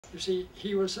You see,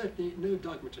 he was certainly no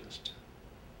dogmatist.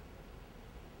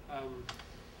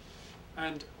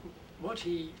 And what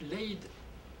he laid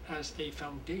as a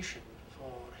foundation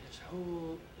for his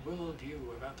whole worldview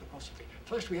of anthroposophy.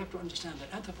 First, we have to understand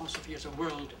that anthroposophy is a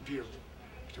worldview.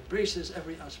 It embraces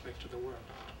every aspect of the world.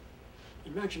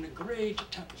 Imagine a great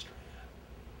tapestry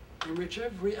in which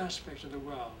every aspect of the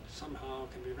world somehow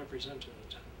can be represented,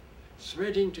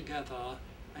 threading together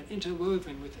and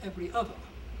interwoven with every other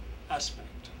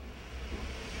aspect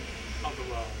of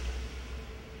the world.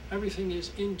 Everything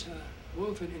is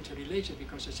interwoven, interrelated,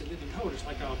 because it's a living whole. It's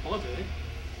like our body,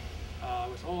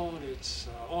 with all its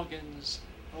organs,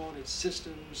 all its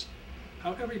systems,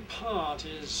 how every part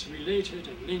is related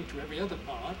and linked to every other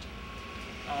part.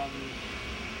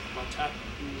 What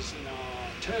happens in our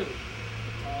toe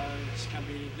can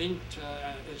be linked,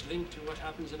 is linked to what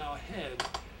happens in our head.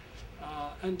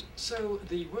 And so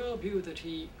the worldview that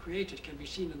he created can be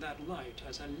seen in that light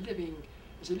as a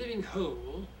living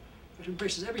whole that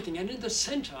embraces everything. And in the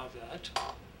center of that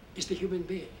is the human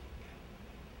being,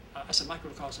 as a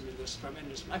microcosm in this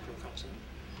tremendous macrocosm,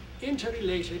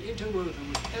 interrelated, interwoven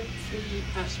with every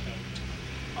aspect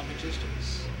of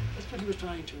existence. That's what he was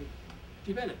trying to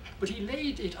develop. But he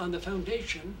laid it on the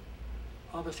foundation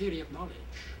of a theory of knowledge,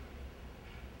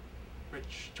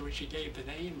 to which he gave the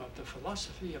name of the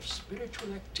philosophy of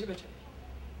spiritual activity.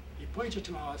 He pointed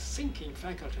to our thinking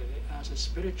faculty as a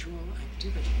spiritual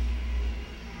activity.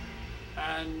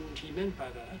 And he meant by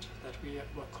that we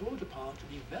were called upon to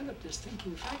develop this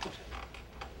thinking faculty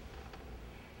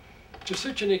to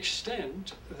such an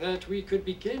extent that we could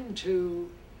begin to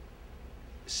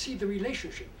see the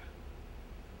relationship,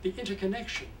 the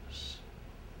interconnections,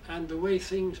 and the way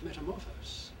things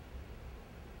metamorphose.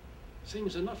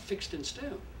 Things are not fixed in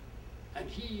stone. And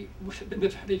he would have been the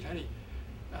very, very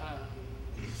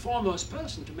foremost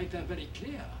person to make that very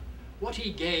clear. What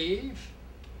he gave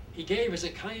as a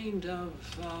kind of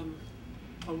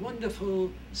a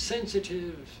wonderful,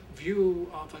 sensitive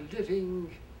view of a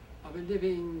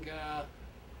living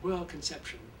world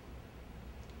conception.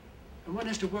 And one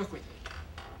has to work with it.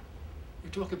 We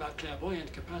talk about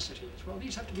clairvoyant capacities. Well,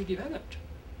 these have to be developed.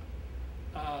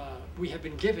 We have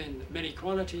been given many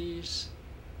qualities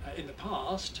in the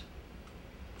past.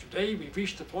 Today we've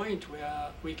reached the point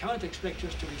where we can't expect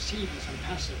just to receive in some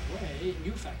passive way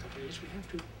new faculties. We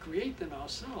have to create them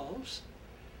ourselves.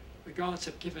 The gods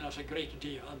have given us a great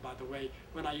deal, and by the way,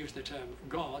 when I use the term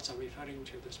gods, I'm referring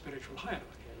to the spiritual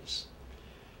hierarchies.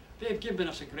 They've given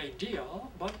us a great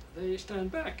deal, but they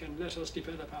stand back and let us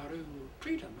develop our own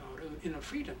freedom, our own inner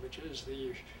freedom, which is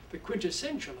the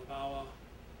quintessential of our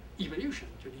evolution,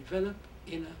 to develop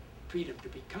inner freedom, to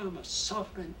become a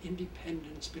sovereign,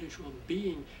 independent spiritual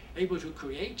being, able to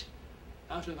create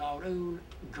out of our own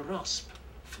grasp,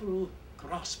 full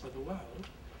grasp of the world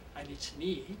and its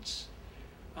needs.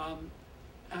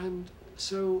 And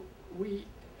so we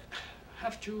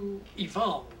have to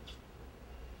evolve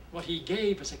what he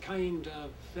gave as a kind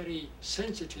of very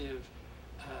sensitive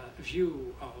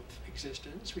view of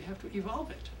existence. We have to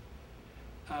evolve it.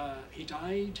 He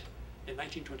died in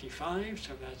 1925,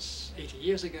 so that's 80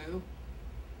 years ago.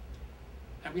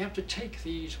 And we have to take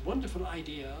these wonderful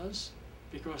ideas,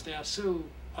 because they are so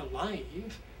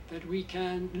alive, that we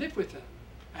can live with them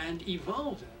and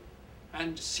evolve them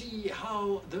and see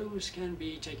how those can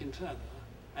be taken further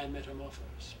and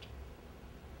metamorphosed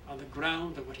on the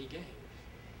ground of what he gave.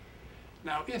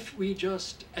 Now, if we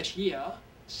just adhere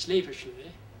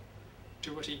slavishly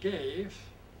to what he gave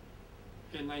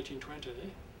in 1920,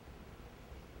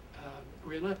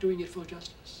 we're not doing it full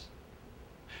justice.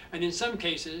 And in some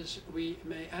cases, we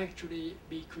may actually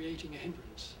be creating a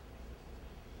hindrance.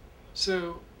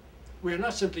 So we're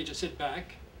not simply to sit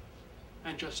back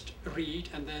and just read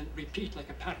and then repeat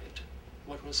like a parrot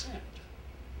what was said.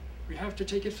 We have to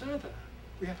take it further.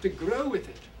 We have to grow with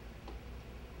it,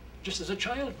 just as a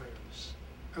child grows.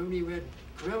 Only we're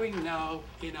growing now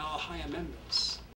in our higher members.